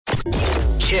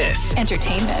KiSS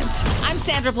Entertainment. I'm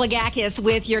Sandra Plagakis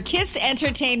with your KiSS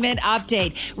Entertainment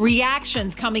update.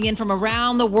 Reactions coming in from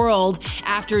around the world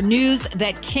after news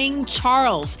that King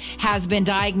Charles has been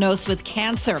diagnosed with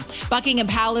cancer. Buckingham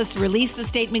Palace released the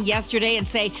statement yesterday and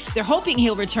say they're hoping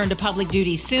he'll return to public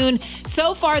duty soon.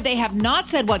 So far, they have not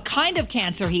said what kind of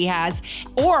cancer he has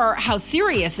or how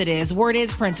serious it is. Word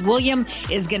is Prince William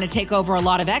is going to take over a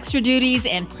lot of extra duties,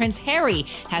 and Prince Harry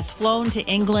has flown to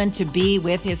England to be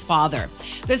with his father.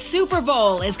 The Super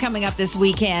Bowl is coming up this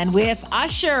weekend with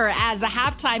Usher as the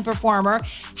halftime performer.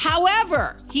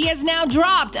 However, he has now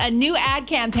dropped a new ad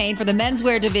campaign for the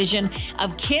menswear division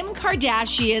of Kim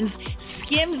Kardashian's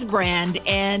Skims brand.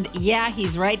 And yeah,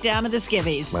 he's right down to the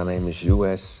skivvies. My name is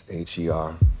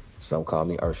Usher. Some call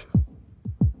me Usher.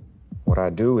 What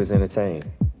I do is entertain.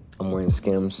 I'm wearing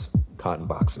Skims cotton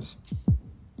boxers.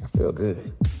 I feel good.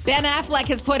 Ben Affleck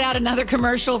has put out another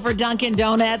commercial for Dunkin'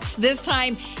 Donuts. This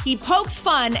time, he pokes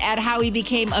fun at how he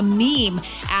became a meme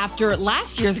after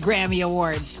last year's Grammy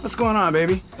Awards. What's going on,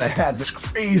 baby? I had this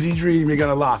crazy dream you're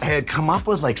gonna laugh. I had come up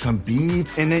with like some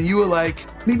beats, and then you were like,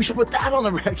 maybe we should put that on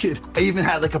the record. I even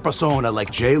had like a persona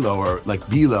like J-Lo or like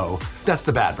B-Lo. That's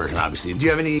the bad version, obviously. Do you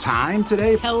have any time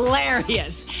today?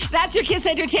 Hilarious. That's your KiSS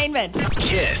Entertainment.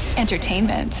 KiSS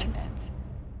Entertainment.